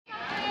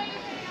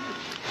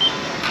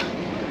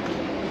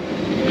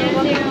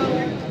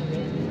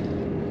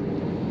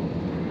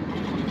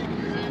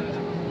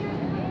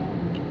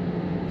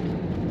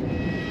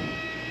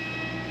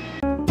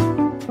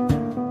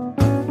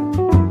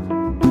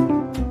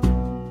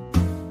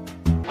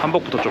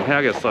한복부터 좀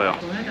해야겠어요.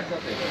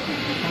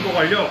 한복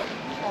완료!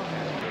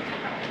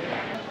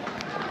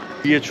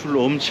 뒤에 줄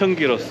엄청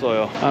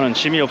길었어요. 나는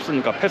짐이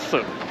없으니까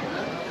패스.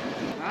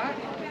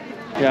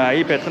 야,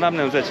 이 베트남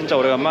냄새 진짜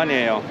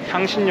오래간만이에요.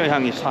 향신료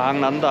향이 싹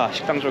난다,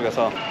 식당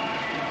쪽에서.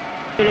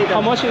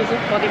 How much is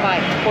it? 45.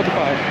 45.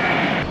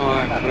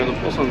 아, 그래도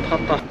버스는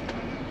탔다.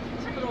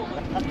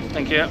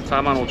 땡큐.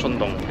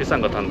 45,000동. 비싼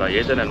거 탄다.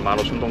 예전에는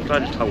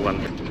 15,000동짜리 타고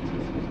갔는데.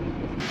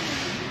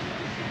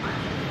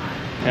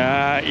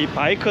 야, 이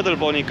바이크들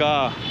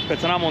보니까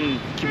베트남 온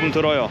기분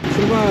들어요.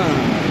 출발.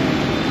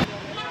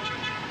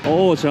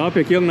 오, 저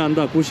앞에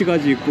기억난다.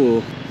 구시가지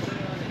있고.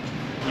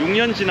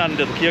 6년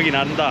지났는데도 기억이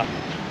난다.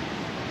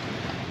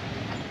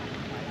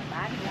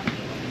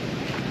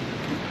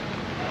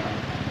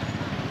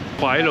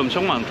 과일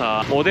엄청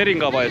많다.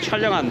 모델인가봐요.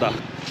 촬영한다.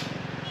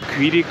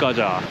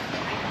 귀리과자.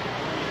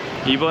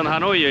 이번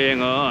하노이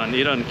여행은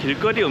이런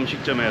길거리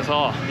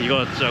음식점에서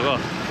이것저것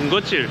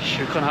군것질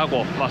실컷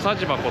하고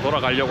마사지 받고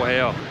돌아가려고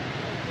해요.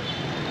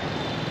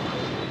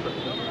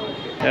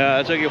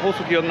 야, 저기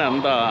호수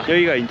기억난다.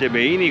 여기가 이제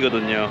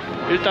메인이거든요.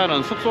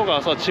 일단은 숙소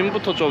가서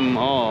짐부터 좀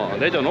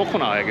내려놓고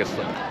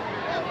나와야겠어.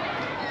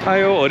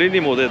 아유, 어린이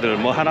모델들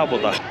뭐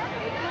하나보다.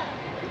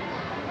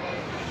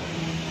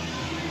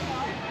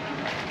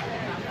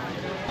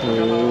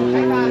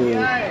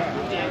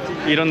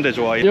 이런 데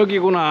좋아.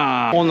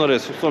 여기구나. 오늘의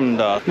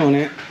숙소입니다.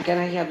 Can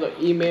I have the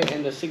email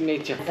and the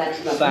signature?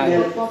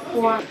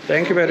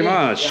 Thank you very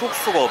much.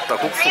 국수가 없다,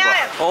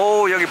 국수가.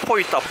 오, 여기 포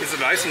있다.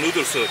 It's rice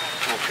noodles.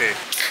 오케이.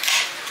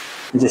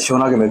 이제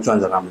시원하게 맥주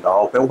한잔 합니다.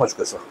 배고파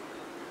죽겠어.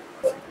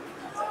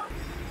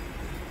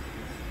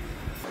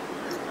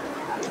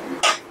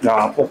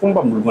 야,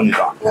 볶음밥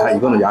물건이다. 야,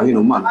 이거는 양이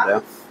너무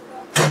많은데요?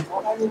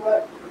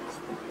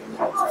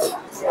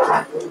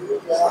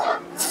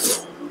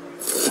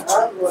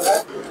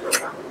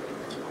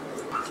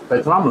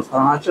 베트남은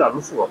사랑하지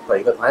않을 수가 없다.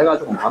 이거 다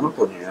해가지고 많은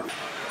돈이에요.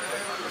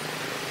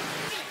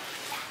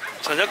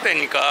 저녁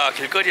되니까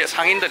길거리에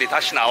상인들이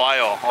다시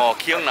나와요.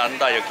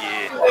 기억난다. 여기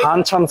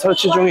한참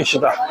설치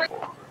중이시다.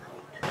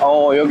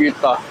 여기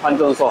있다.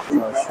 환전소.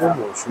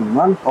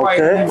 15만?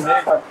 오케이.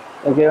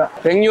 여기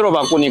 100유로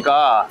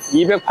바꾸니까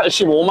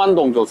 285만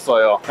동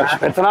줬어요. 역시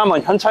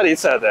베트남은 현찰이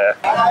있어야 돼.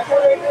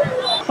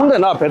 근데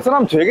나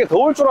베트남 되게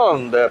더울 줄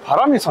알았는데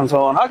바람이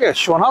선선하게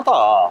시원하다.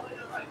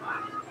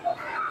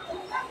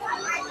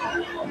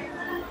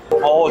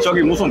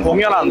 저기 무슨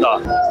공연한다.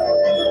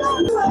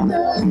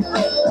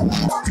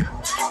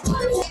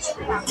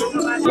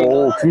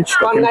 오,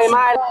 김치가 김치.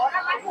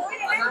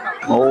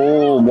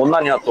 오,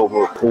 못난이야 또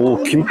그.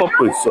 오,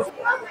 김밥도 있어.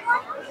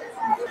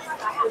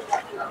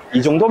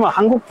 이 정도면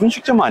한국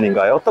분식점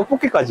아닌가요?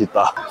 떡볶이까지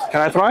있다.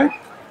 Can I try?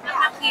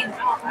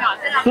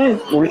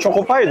 우리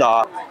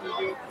초코파이다.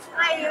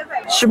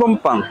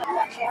 시범빵.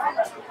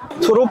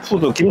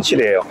 트로푸드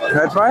김치래요. Can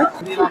I try?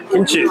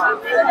 김치.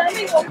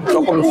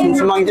 조금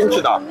슴슴한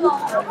김치다.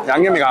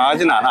 양념이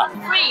강하진 않아.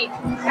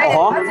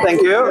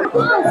 Thank you.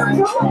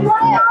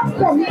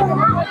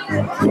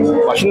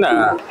 맛있네.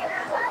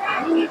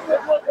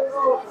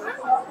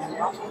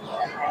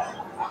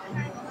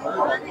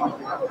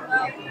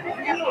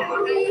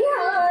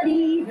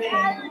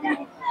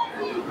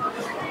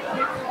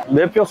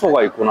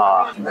 매표소가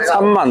있구나.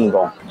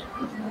 3만동.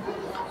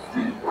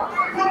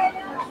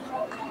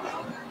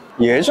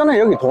 예전에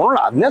여기 돈을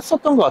안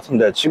냈었던 것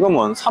같은데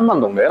지금은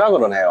 3만동 내라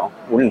그러네요.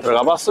 우린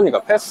들어가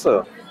봤으니까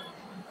패스.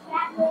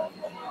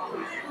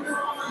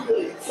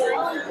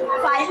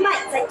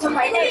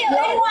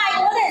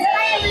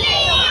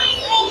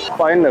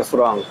 파인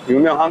레스토랑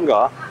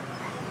유명한가?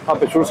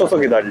 앞에 줄 서서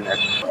기다리네.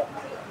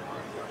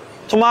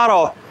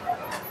 토마토.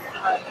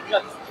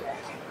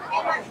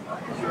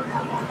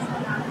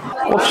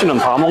 꼬치는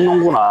다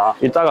먹는구나.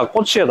 이따가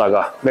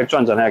꼬치에다가 맥주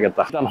한잔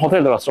해야겠다. 일단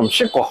호텔 들어가서 좀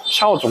씻고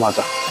샤워 좀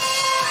하자. 야,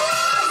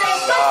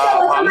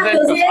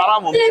 밤새니까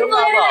사람 엄청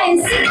많아.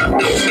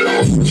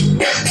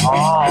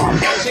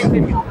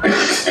 선생님.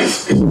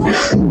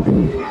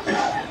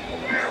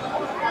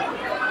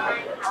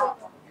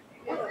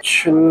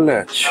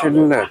 칠레,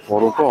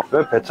 보르고.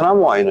 왜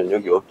베트남 와인은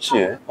여기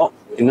없지?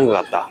 있는 것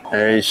같다.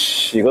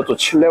 에이씨, 이것도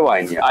칠레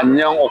와인이야.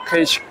 안녕,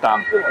 오케이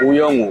식당,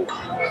 우영우.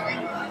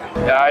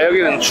 야,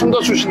 여기는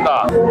춤도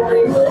추신다.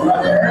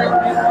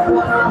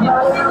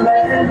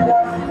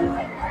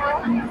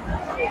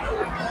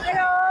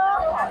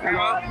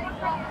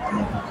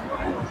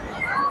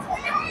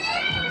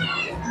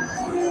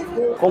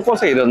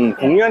 곳곳에 이런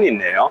공연이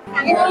있네요.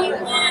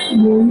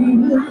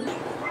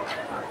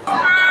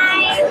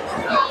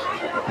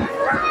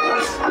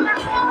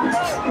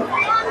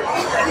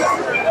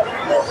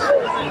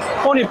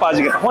 혼이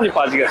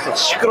빠지겠어.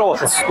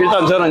 시끄러워서.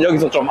 일단 저는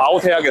여기서 좀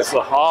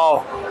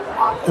아웃해야겠어.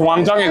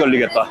 공황장애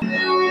걸리겠다.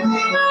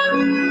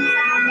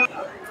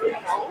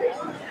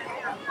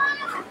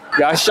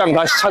 야시장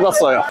다시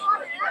찾았어요.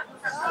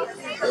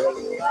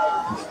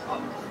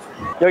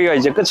 여기가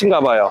이제 끝인가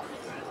봐요.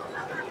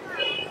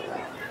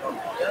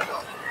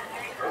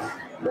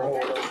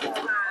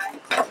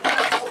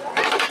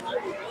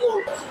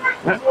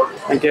 네,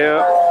 땡큐.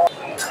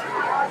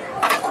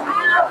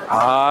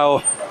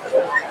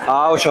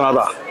 아우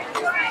시원하다.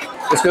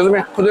 Excuse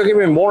me, could you give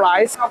me more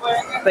ice?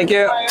 Thank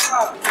you.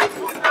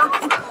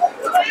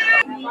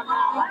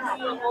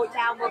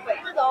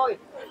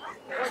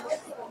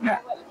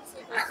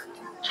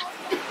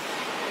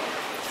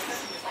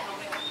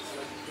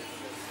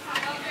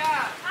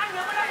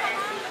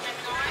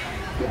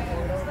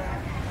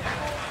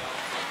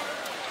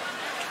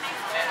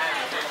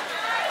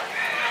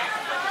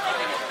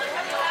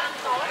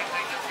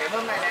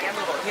 Hôm nay là em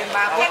đổi thêm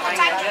 3 phút anh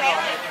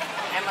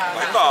em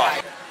맛있다.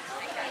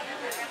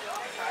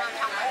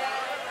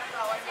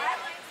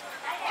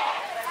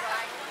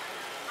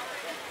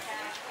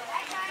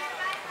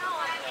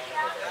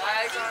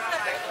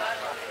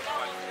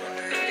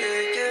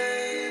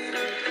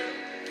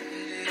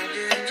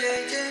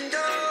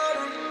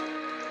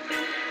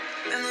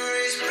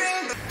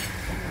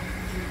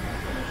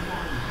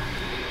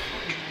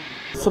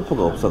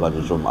 스프가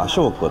없어가지고 좀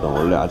아쉬웠거든.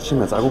 원래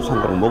아침에 쌀국수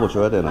한 그릇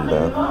먹어줘야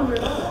되는데,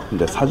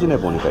 근데 사진에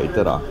보니까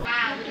있더라.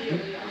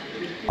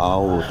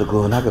 아우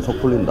뜨끈하게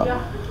속 풀린다.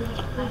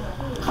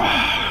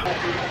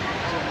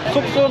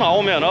 숙소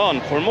나오면은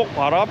골목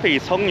바로 앞에 이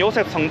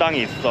성요셉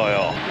성당이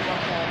있어요.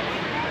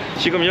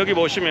 지금 여기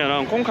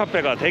보시면은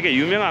콩카페가 되게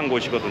유명한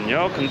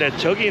곳이거든요. 근데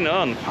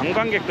저기는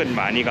관광객들이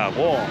많이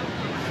가고,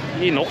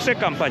 이 녹색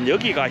간판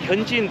여기가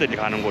현지인들이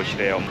가는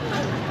곳이래요.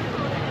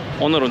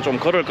 오늘은 좀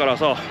걸을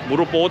거라서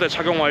무릎 보호대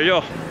착용 완료.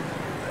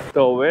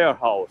 The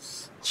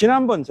Warehouse.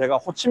 지난번 제가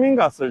호치민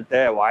갔을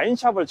때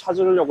와인샵을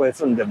찾으려고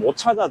했었는데 못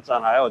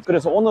찾았잖아요.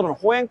 그래서 오늘은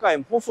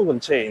호엔까엠 호수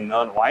근처에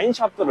있는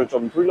와인샵들을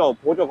좀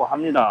둘러보려고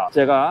합니다.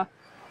 제가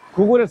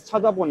구글에서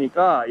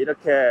찾아보니까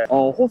이렇게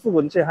호수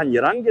근처에 한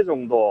 11개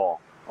정도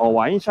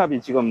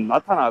와인샵이 지금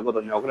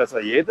나타나거든요.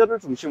 그래서 얘들을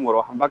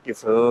중심으로 한 바퀴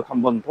쓱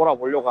한번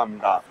돌아보려고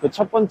합니다. 그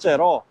첫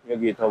번째로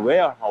여기 The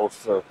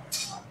Warehouse.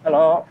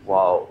 Hello.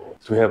 Wow.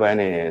 Do you have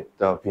any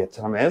the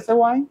Vietnamese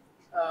wine?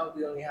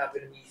 We only have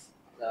Vietnamese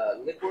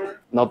liquor.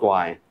 Not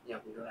wine. Yeah,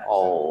 we don't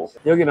have.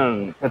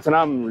 여기는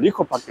베트남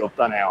리커밖에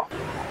없다네요.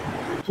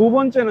 두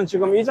번째는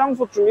지금 이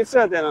장소 좀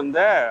있어야 되는데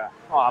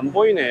안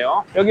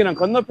보이네요. 여기는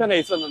건너편에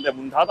있었는데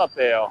문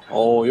닫았대요.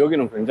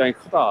 여기는 굉장히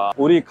크다.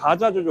 우리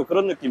가자주주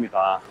그런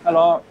느낌이다.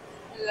 Hello.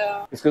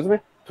 Hello. Excuse me.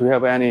 Do you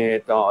have any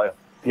the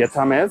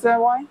Vietnamese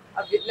wine?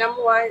 A Vietnam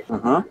wine.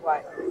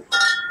 Wine.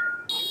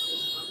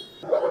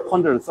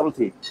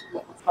 130.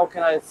 How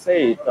can I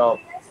say the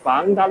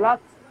Bang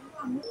Dalat?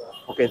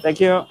 오케이,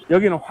 땡큐.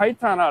 여기는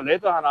화이트 하나,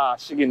 레드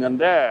하나씩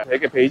있는데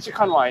되게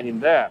베이직한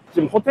와인인데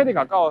지금 호텔이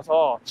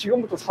가까워서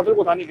지금부터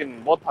사들고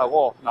다니긴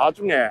못하고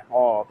나중에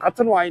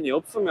같은 와인이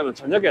없으면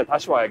저녁에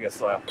다시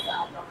와야겠어요.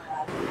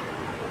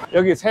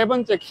 여기 세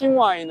번째 킹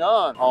와인은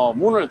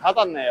문을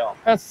닫았네요.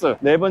 패스.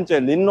 네 번째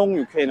린롱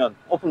UK는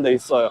오픈돼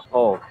있어요.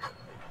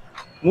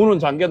 문은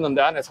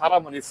잠겼는데 안에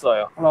사람은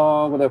있어요.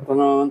 Hello, good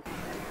afternoon.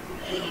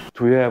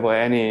 Do you have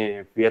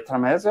any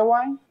Vietnamese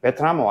wine?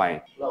 베트남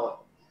와인?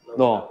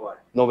 No.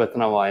 No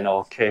Vietnam wine.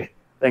 Okay.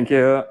 Thank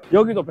you.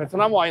 여기도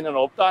베트남 와인은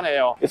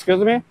없다네요.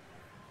 Excuse me?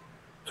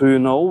 Do you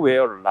know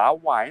where La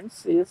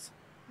Wines is?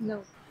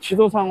 No.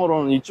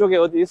 지도상으로는 이쪽에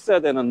어디 있어야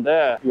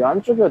되는데 이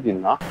안쪽에 어디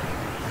있나?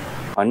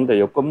 아닌데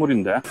옆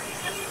건물인데.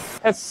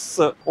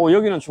 패스.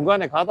 여기는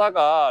중간에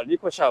가다가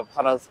리코샵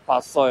하나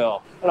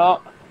봤어요. Hello.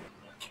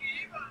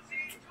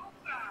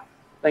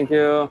 Thank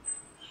you.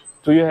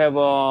 Do you have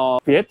a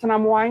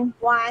Vietnam wine?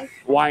 Wine.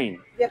 Wine.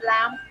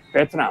 Vietnam.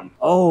 베트남.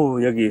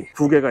 여기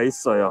두 개가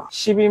있어요.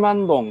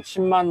 12만 동,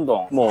 10만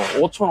동, 뭐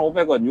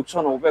 5,500원,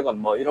 6,500원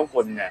뭐 이런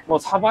꼴이네. 뭐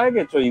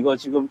사봐야겠죠. 이거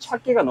지금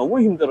찾기가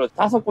너무 힘들어.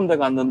 5군데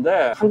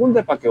갔는데 한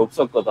군데밖에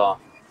없었거든.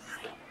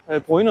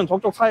 보이는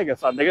족족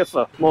사야겠어. 안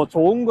되겠어. 뭐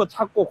좋은 거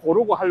찾고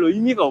고르고 할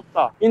의미가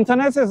없다.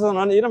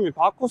 인터넷에서는 이름이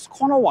바쿠스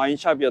코너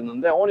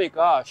와인샵이었는데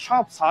오니까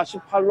샵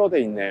 48로 돼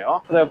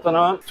있네요.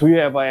 그다음부터는 Do you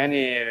have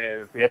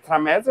any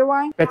Vietnamese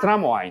wine?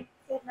 베트남 와인.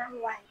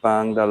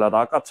 방달라.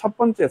 아까 첫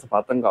번째에서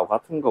봤던 거하고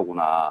같은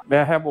거구나.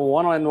 May I have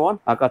one and one?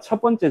 아까 첫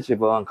번째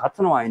집은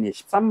같은 와인이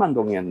 13만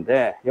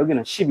동이었는데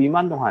여기는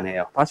 12만 동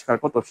하네요. 다시 갈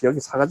것도 없이 여기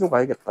사가지고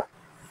가야겠다.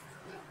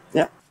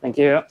 네,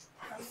 thank you.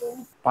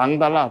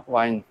 방달라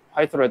와인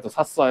화이트레드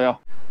샀어요.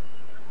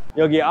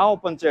 여기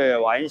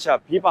 9번째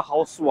와인샵 비바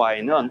하우스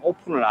와인은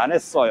오픈을 안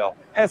했어요.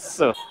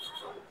 패스.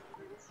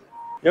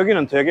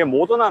 여기는 되게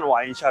모던한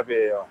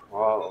와인샵이에요.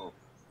 와우.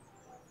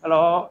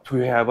 Hello. Do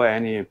you have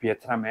any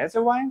Vietnamese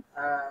wine?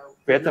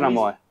 Vietnam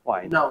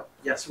wine. No.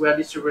 Yes, we are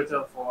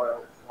distributor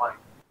for wine.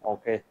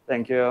 Okay,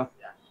 thank you.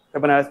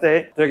 Have a nice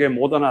day. 되게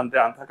모던한데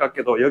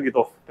안타깝게도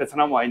여기도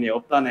베트남 와인이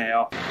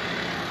없다네요.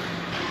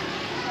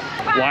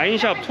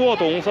 와인샵 투어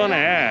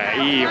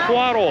동선에 이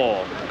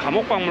호아로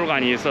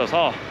감옥박물관이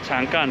있어서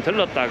잠깐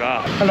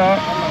들렀다가 Hello.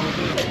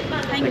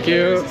 Thank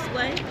you.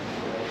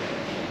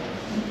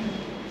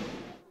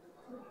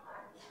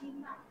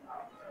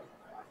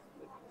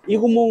 이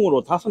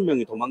구멍으로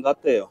 5명이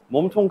도망갔대요.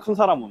 몸통 큰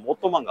사람은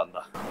못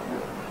도망간다.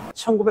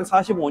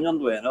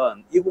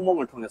 1945년도에는 이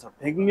구멍을 통해서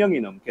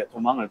 100명이 넘게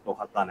도망을 또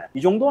갔다네.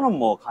 이 정도는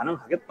뭐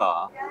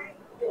가능하겠다.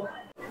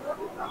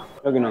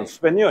 여기는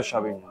수베니어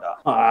샵입니다.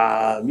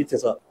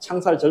 밑에서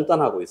창살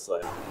절단하고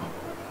있어요.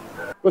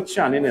 끝이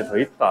아니네. 더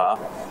있다.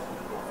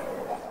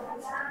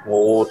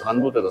 오,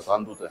 단두대다,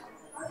 단두대.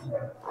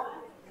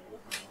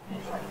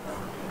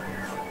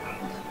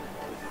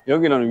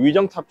 여기는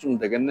위정탑 좀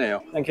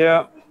되겠네요. 땡큐.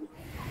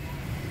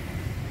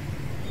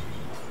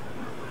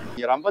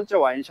 11번째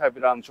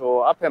와인샵이랑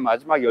저 앞에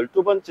마지막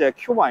 12번째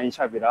큐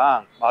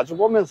와인샵이랑 마주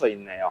보면서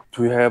있네요.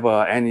 Do you have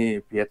any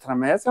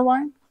Vietnamese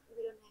wine?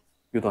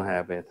 You don't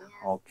have it.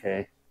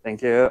 Okay.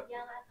 Thank you.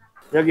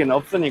 여기는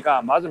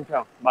없으니까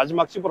맞은편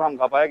마지막 집으로 한번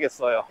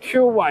가봐야겠어요.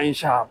 큐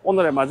와인샵.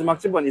 오늘의 마지막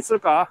집은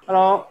있을까?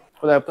 Hello.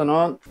 Good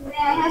afternoon. May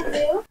I help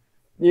you?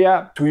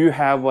 Yeah. Do you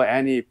have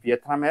any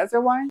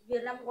Vietnamese wine?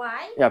 Vietnam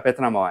wine? Yeah,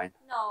 Vietnam wine.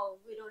 No,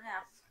 we don't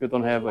have. You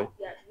don't have it.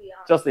 Yes, we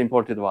are. Just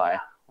imported wine.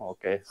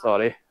 Okay,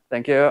 sorry.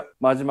 땡큐.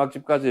 마지막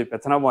집까지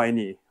베트남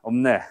와인이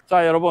없네.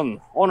 자, 여러분,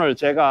 오늘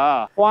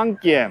제가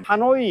호안끼엠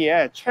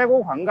하노이의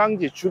최고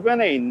관광지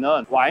주변에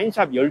있는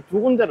와인샵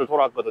 12군데를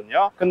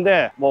돌았거든요.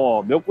 근데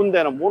뭐 몇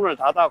군데는 문을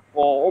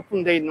닫았고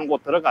오픈되어 있는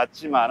곳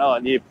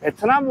들어갔지만은 이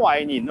베트남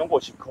와인이 있는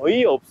곳이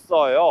거의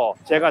없어요.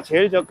 제가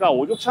제일 저가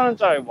 5,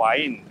 6천원짜리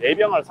와인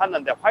 4병을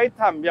샀는데 화이트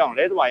 1병,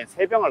 레드 와인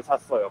 3병을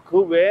샀어요.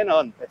 그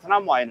외에는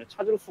베트남 와인을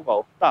찾을 수가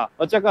없다.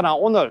 어쨌거나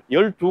오늘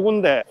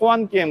 12군데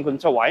호안끼엠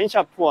근처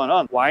와인샵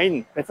투어는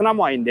베트남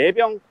와인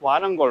 4병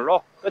구하는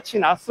걸로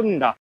끝이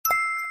났습니다.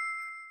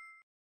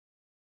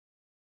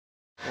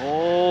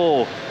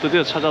 오,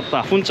 드디어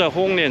찾았다. 분짜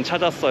호응리엔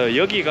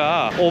찾았어요.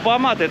 여기가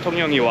오바마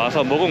대통령이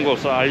와서 먹은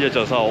곳으로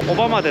알려져서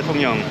오바마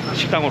대통령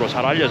식당으로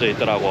잘 알려져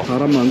있더라고.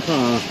 사람 많다.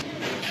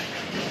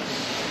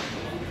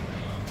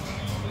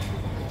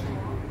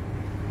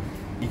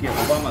 이게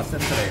오바마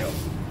세트래요.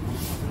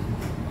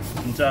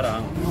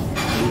 분짜랑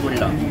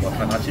물이랑 뭐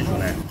다 같이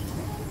주네.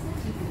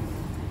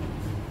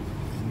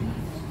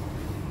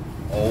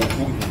 어우,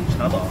 고기 좀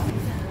진하다.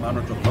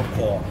 마늘 좀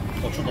넣고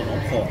고추도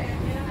넣고.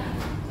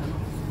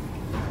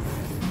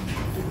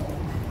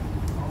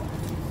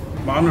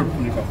 마늘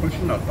푸니까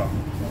훨씬 낫다.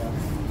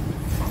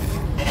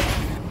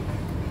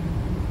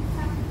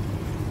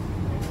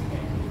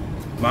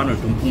 마늘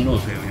듬뿍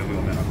넣으세요. 여기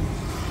오면.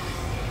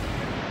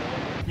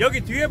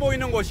 여기 뒤에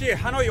보이는 곳이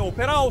하노이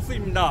오페라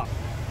하우스입니다.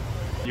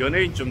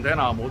 연예인쯤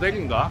되나?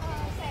 모델인가?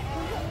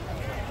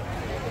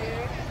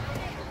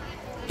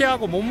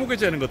 키하고 몸무게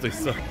재는 것도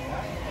있어.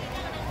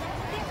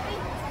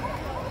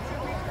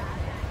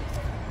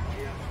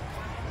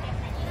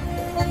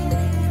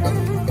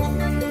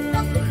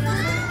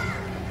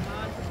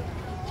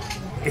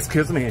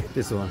 Excuse me,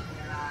 this one.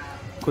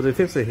 Could you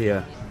fix it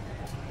here?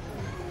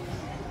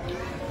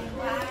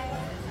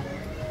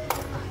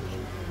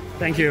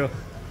 Thank you.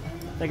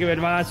 Thank you very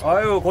much.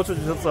 아유, 고쳐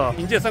주셨어.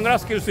 이제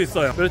선글라스 낄 수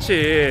있어요. 그렇지.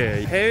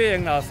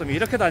 해외여행 나왔으면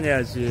이렇게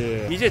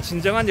다녀야지. 이제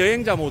진정한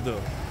여행자 모드.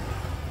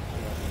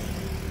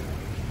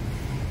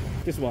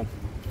 This one.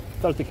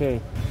 30K.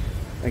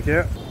 Thank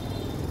you.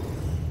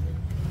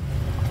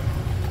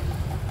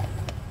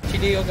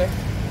 CD ok.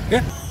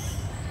 예?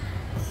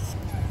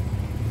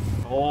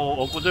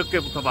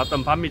 엊그저께부터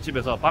봤던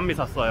반미집에서 반미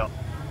샀어요.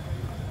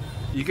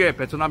 이게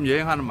베트남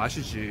여행하는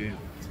맛이지.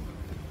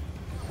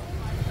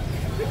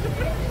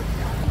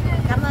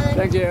 Cảm ơn.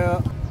 Thank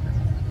you.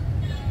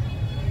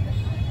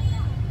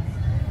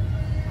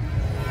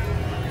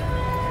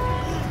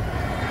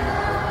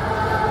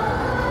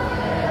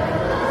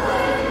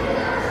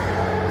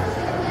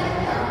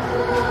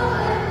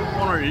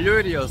 오늘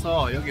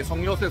일요일이어서 여기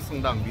송요셉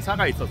성당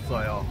미사가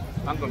있었어요.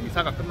 방금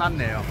미사가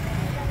끝났네요.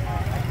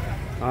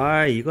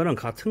 아, 이거는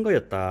같은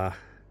거였다.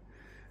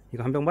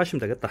 이거 한 병 마시면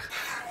되겠다.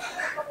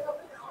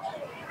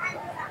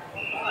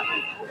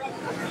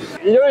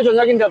 일요일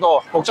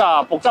저녁인데도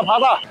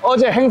복잡하다.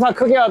 어제 행사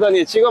크게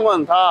하더니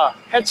지금은 다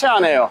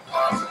해체하네요.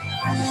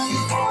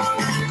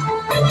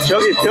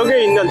 저기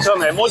벽에 있는 저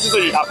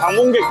메모지들이 다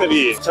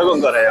방문객들이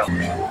적은 거래요.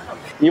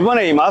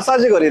 이번에 이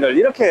마사지 거리를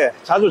이렇게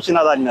자주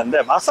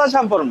지나다니는데 마사지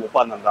한 번을 못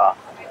받는다.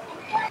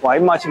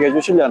 와인 마시게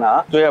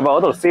해주시려나? Do you have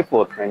other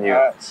seafood menu?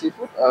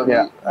 Seafood?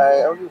 Yeah.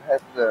 I only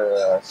have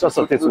the Just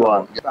seafood this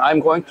one.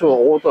 I'm going to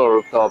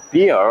order the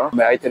beer.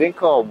 May I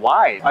drink a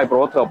wine? I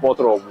brought a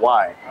bottle of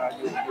wine.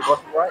 You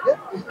got right there?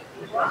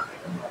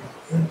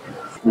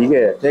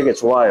 이게 되게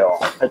좋아요.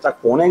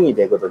 살짝 보냉이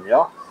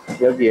되거든요.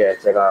 여기에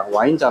제가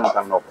와인잔을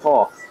딱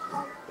넣고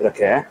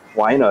이렇게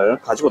와인을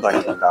가지고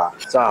다닙니다.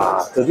 자,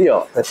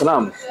 드디어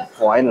베트남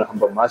와인을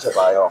한번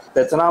마셔봐요.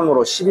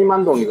 베트남으로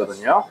 12만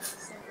동이거든요.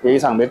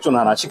 예의상 맥주는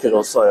하나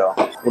시켜줬어요.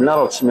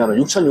 우리나라로 치면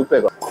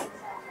 6,600원.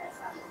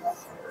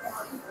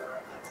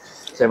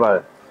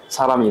 제발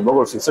사람이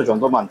먹을 수 있을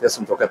정도만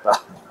됐으면 좋겠다.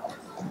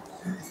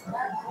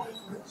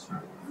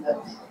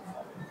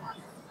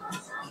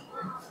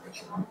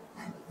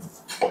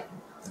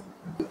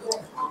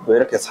 왜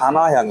이렇게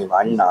산화향이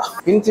많이 나?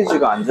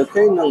 빈티지가 안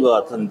적혀 있는 것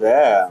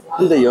같은데,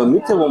 근데 여기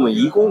밑에 보면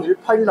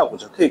 2018이라고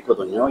적혀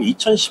있거든요.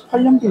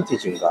 2018년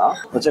빈티지인가?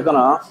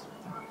 어쨌거나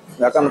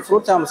약간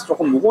프루티하면서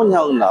조금 무거운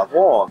향은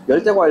나고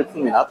열대과일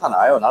풍미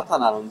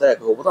나타나는데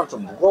그거보다는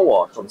좀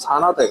무거워. 좀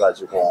산화돼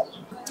가지고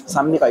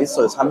산미가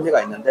있어요.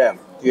 산미가 있는데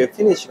뒤에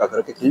피니쉬가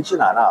그렇게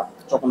길진 않아.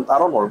 조금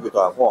따로 놀기도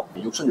하고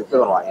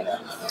 6,600원 와인에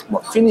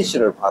뭐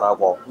피니쉬를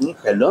바라고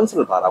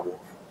밸런스를 바라고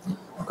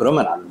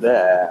그러면 안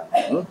돼.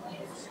 응?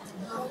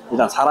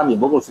 일단 사람이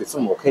먹을 수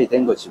있으면 오케이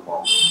된 거지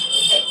뭐.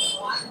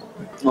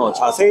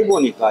 자세히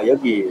보니까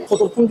여기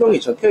포도 품종이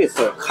적혀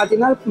있어요.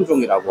 카디날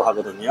품종이라고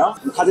하거든요.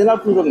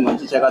 카디날 품종이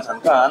뭔지 제가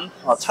잠깐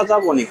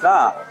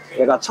찾아보니까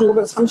얘가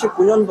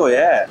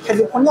 1939년도에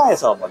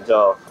캘리포니아에서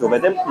먼저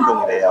교배된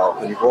품종이래요.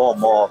 그리고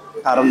뭐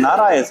다른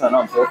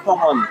나라에서는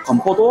보통은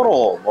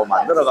건포도로 뭐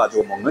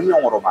만들어가지고 먹는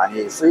용으로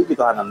많이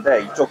쓰이기도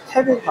하는데 이쪽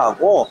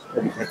태국하고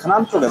여기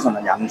베트남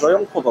쪽에서는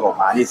양조용 포도로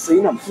많이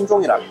쓰이는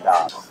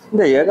품종이랍니다.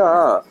 근데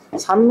얘가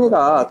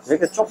산미가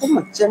되게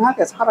조금은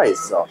쨍하게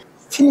살아있어.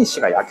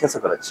 피니쉬가 약해서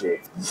그렇지.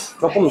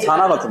 조금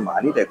산화가 좀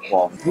많이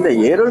됐고. 근데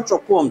얘를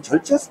조금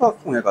절제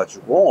수확 통해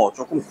가지고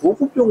조금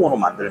고급용으로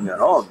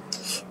만들면은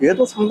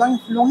얘도 상당히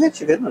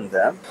훌륭해지겠는데.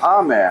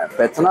 다음에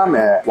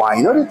베트남에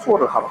와이너리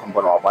투어를 하러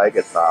한번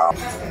와봐야겠다.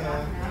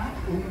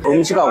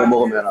 음식하고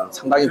먹으면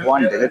상당히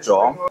보완이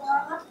되겠죠.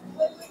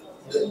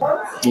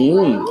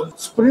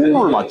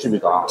 스프링롤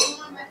맛집이다.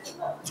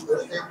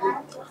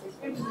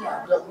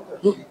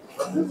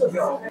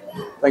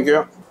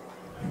 땡큐.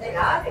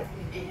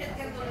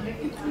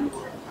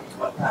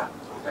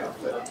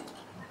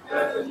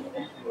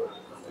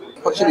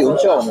 확실히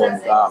음식하고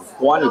먹으니까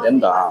보완이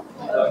된다.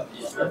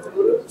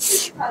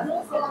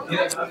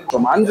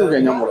 좀 안주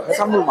개념으로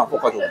해산물만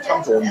볶아주면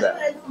참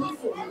좋은데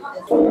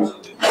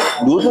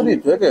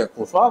누들이 되게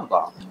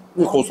고소하다.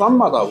 이 고소한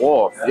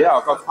맛하고 얘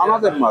아까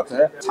강화된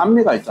맛에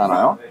산미가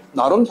있잖아요.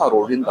 나름 잘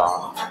어울린다.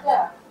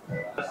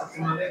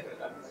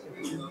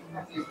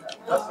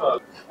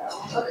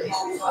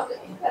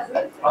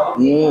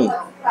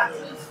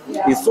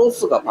 이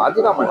소스가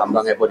바디감을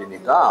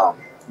담당해버리니까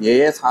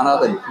얘의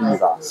산화된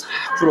풍미가 싹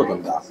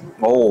줄어든다.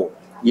 오,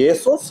 얘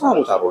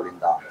소스하고 잘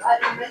어울린다.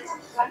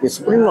 이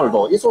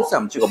스프링롤도 이 소스에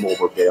한번 찍어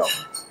먹어볼게요.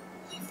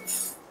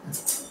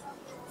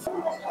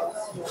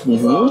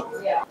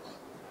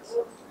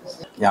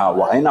 야,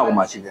 와인하고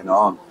마시기에는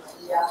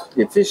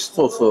이 피쉬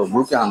소스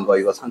묽게 한 거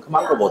이거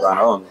상큼한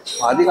거보다는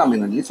바디감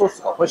있는 이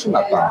소스가 훨씬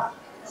낫다.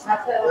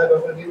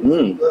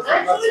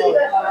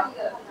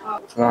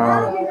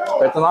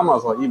 베트남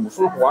와서 이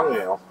무슨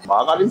호황이에요.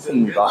 마가린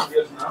품입니다.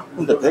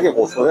 근데 되게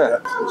고소해.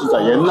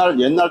 진짜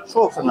옛날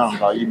추억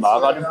생각난다. 이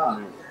마가린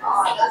품이.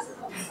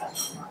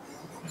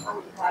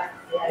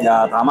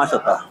 야, 다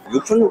마셨다.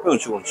 6,600원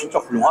치고는 진짜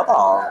훌륭하다.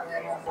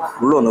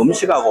 물론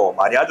음식하고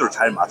마리아주를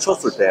잘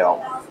맞췄을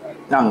때요.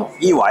 그냥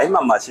이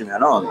와인만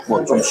마시면은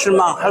뭐 좀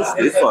실망할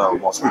수도 있어요.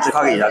 뭐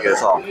솔직하게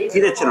이야기해서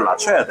기대치를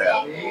낮춰야 돼.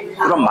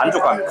 그럼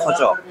만족감이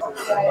커져.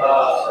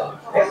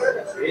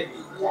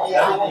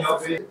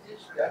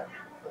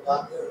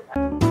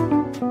 Yeah.